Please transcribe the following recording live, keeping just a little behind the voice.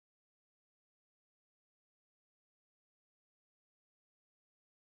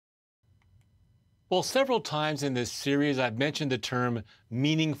Well, several times in this series, I've mentioned the term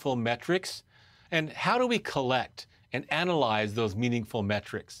meaningful metrics. And how do we collect and analyze those meaningful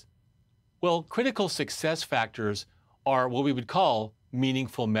metrics? Well, critical success factors are what we would call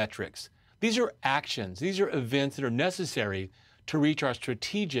meaningful metrics. These are actions, these are events that are necessary to reach our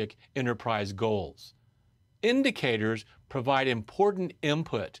strategic enterprise goals. Indicators provide important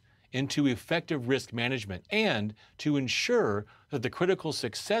input into effective risk management and to ensure that the critical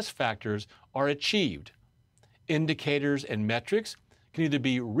success factors are achieved. Indicators and metrics can either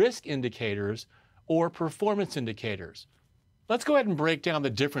be risk indicators or performance indicators. Let's go ahead and break down the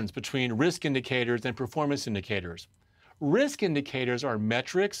difference between risk indicators and performance indicators. Risk indicators are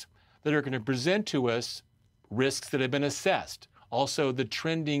metrics that are going to present to us risks that have been assessed, also the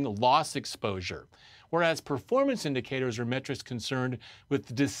trending loss exposure. Whereas performance indicators are metrics concerned with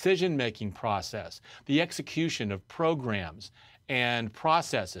the decision-making process, the execution of programs and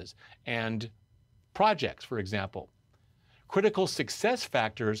processes and projects, for example. Critical success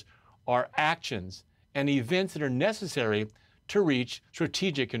factors are actions and events that are necessary to reach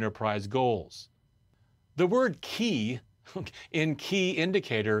strategic enterprise goals. The word key in key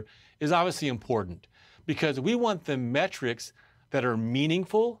indicator is obviously important because we want the metrics that are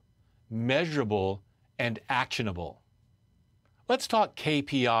meaningful, measurable, and actionable. Let's talk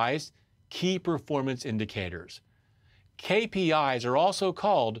KPIs, key performance indicators. KPIs are also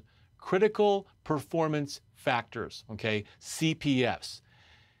called critical performance factors, CPFs.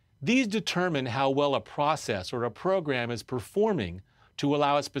 These determine how well a process or a program is performing to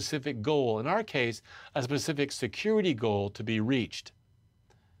allow a specific goal, in our case, a specific security goal to be reached.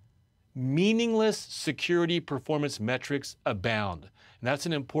 Meaningless security performance metrics abound, and that's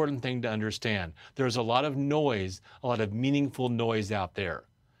an important thing to understand. There's a lot of noise, a lot of meaningful noise out there.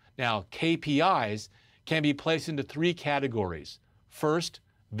 Now, KPIs can be placed into three categories. First,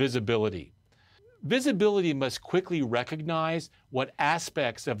 visibility. Visibility must quickly recognize what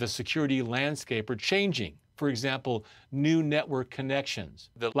aspects of the security landscape are changing. For example, new network connections,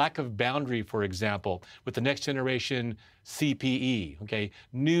 the lack of boundary, for example, with the next generation CPE,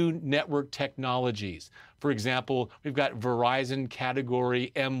 new network technologies. For example, we've got Verizon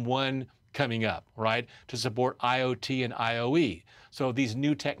category M1 coming up, right, to support IoT and IoE. So these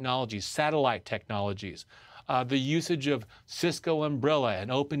new technologies, satellite technologies, the usage of Cisco Umbrella and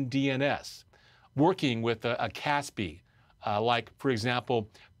OpenDNS, working with a CASP, like, for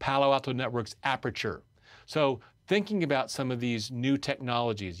example, Palo Alto Networks Aperture. So thinking about some of these new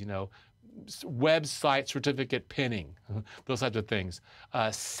technologies, website certificate pinning, those types of things,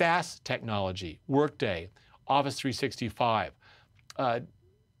 SaaS technology, Workday, Office 365,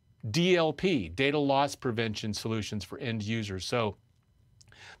 DLP, data loss prevention solutions for end users. So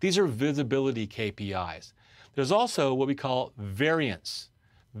these are visibility KPIs. There's also what we call variance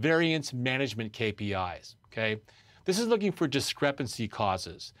management KPIs, This is looking for discrepancy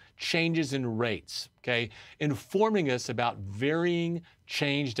causes, changes in rates, informing us about varying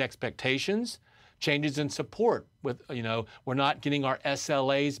changed expectations, changes in support with, we're not getting our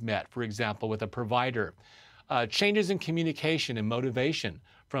SLAs met, for example, with a provider, changes in communication and motivation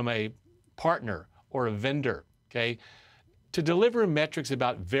from a partner or a vendor, To deliver metrics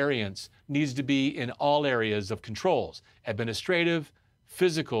about variance needs to be in all areas of controls, administrative,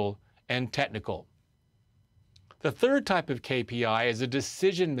 physical, and technical. The third type of KPI is a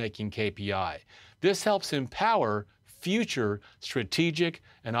decision-making KPI. This helps empower future strategic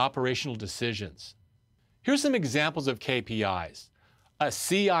and operational decisions. Here's some examples of KPIs. A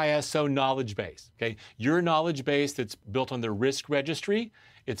CISO knowledge base, Your knowledge base that's built on the risk registry,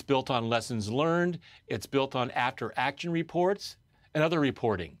 it's built on lessons learned, it's built on after-action reports and other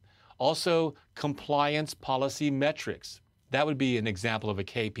reporting. Also, compliance policy metrics. That would be an example of a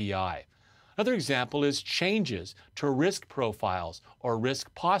KPI. Another example is changes to risk profiles or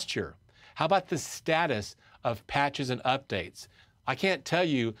risk posture. How about the status of patches and updates? I can't tell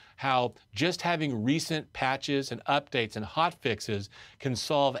you how just having recent patches and updates and hot fixes can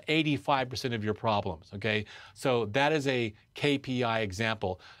solve 85% of your problems, So that is a KPI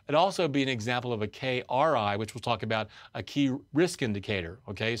example. It'd also be an example of a KRI, which we'll talk about, a key risk indicator,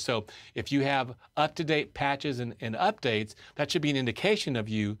 So if you have up-to-date patches and updates, that should be an indication of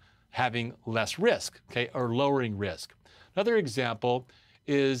you having less risk, or lowering risk. Another example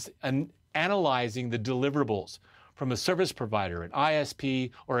is analyzing the deliverables from a service provider, an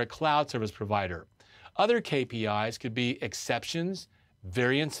ISP, or a cloud service provider. Other KPIs could be exceptions,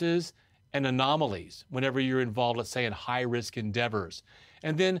 variances, and anomalies whenever you're involved, let's say, in high-risk endeavors.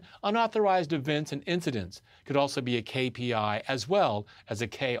 And then unauthorized events and incidents could also be a KPI as well as a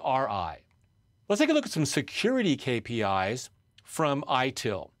KRI. Let's take a look at some security KPIs from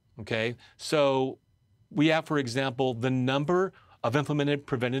ITIL. okay? So we have, for example, the number of implemented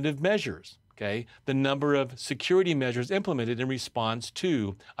preventative measures, okay? The number of security measures implemented in response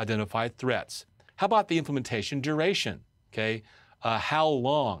to identified threats. How about the implementation duration, okay? How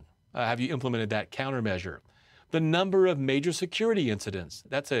long have you implemented that countermeasure? The number of major security incidents,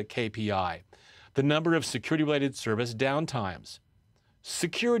 that's a KPI. The number of security-related service downtimes.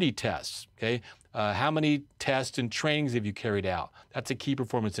 Security tests, okay? How many tests and trainings have you carried out? That's a key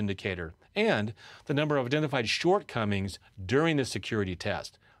performance indicator. And the number of identified shortcomings during the security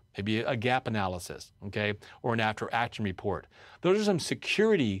test, maybe a gap analysis, okay, or an after-action report. Those are some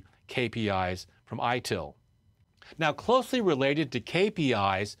security KPIs from ITIL. Now, closely related to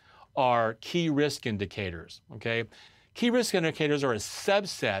KPIs are key risk indicators, okay? Key risk indicators are a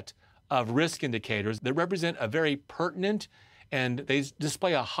subset of risk indicators that represent a very pertinent and they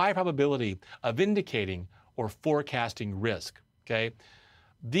display a high probability of indicating or forecasting risk, okay?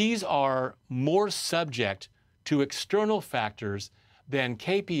 These are more subject to external factors than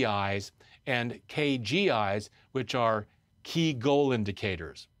KPIs and KGIs, which are key goal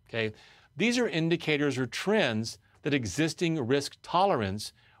indicators, okay? These are indicators or trends that existing risk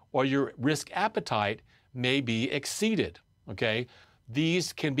tolerance or your risk appetite may be exceeded, okay?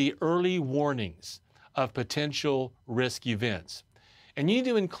 These can be early warnings of potential risk events. And you need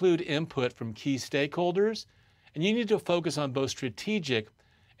to include input from key stakeholders, and you need to focus on both strategic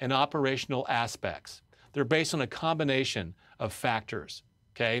and operational aspects. They're based on a combination of factors,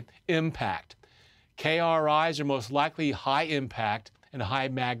 okay? Impact. KRIs are most likely high impact and high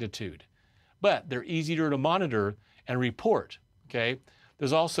magnitude, but they're easier to monitor and report, okay?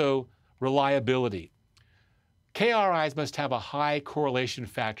 There's also reliability. KRIs must have a high correlation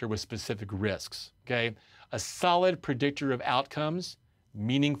factor with specific risks, okay? A solid predictor of outcomes,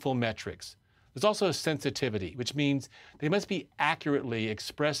 meaningful metrics. There's also sensitivity, which means they must be accurately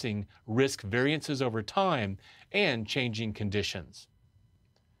expressing risk variances over time and changing conditions.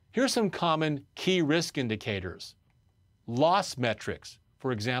 Here are some common key risk indicators. Loss metrics,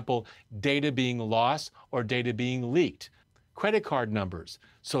 for example, data being lost or data being leaked. Credit card numbers,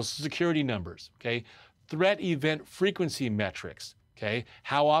 social security numbers, okay? Threat event frequency metrics, okay?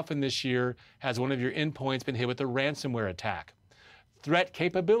 How often this year has one of your endpoints been hit with a ransomware attack? Threat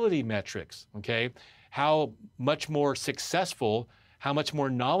capability metrics, okay? How much more successful, how much more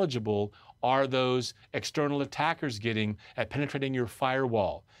knowledgeable are those external attackers getting at penetrating your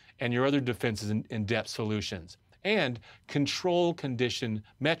firewall and your other defenses and in-depth solutions? And control condition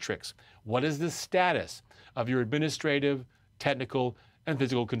metrics. What is the status of your administrative, technical, and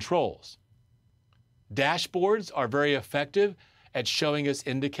physical controls? Dashboards are very effective at showing us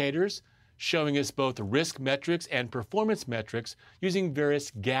indicators, showing us both risk metrics and performance metrics using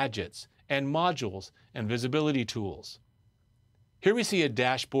various gadgets and modules and visibility tools. Here we see a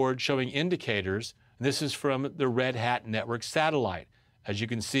dashboard showing indicators, and this is from the Red Hat Network satellite. As you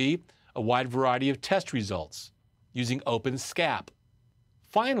can see, a wide variety of test results using OpenSCAP.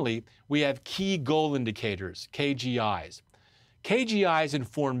 Finally, we have key goal indicators, KGIs. KGIs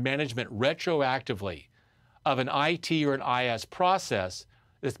inform management retroactively of an IT or an IS process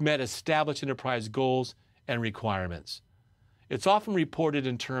that's met established enterprise goals and requirements. It's often reported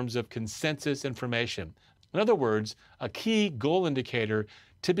in terms of consensus information. In other words, a key goal indicator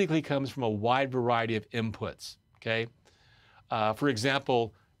typically comes from a wide variety of inputs, okay? For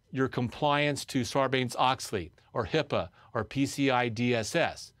example, your compliance to Sarbanes-Oxley or HIPAA or PCI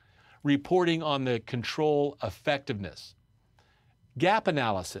DSS, reporting on the control effectiveness. Gap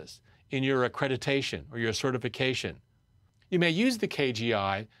analysis in your accreditation or your certification. You may use the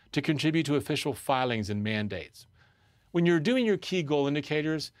KGI to contribute to official filings and mandates. When you're doing your key goal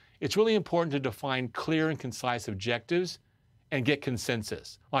indicators, it's really important to define clear and concise objectives and get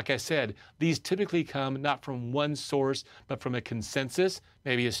consensus. Like I said, these typically come not from one source, but from a consensus,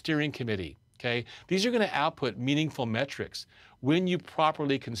 maybe a steering committee, okay? These are going to output meaningful metrics when you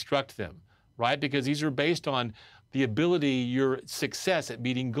properly construct them, right? Because these are based on the ability, your success at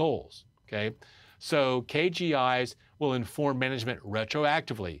meeting goals, okay? So KGIs will inform management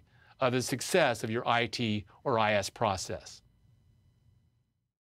retroactively of the success of your IT or IS process.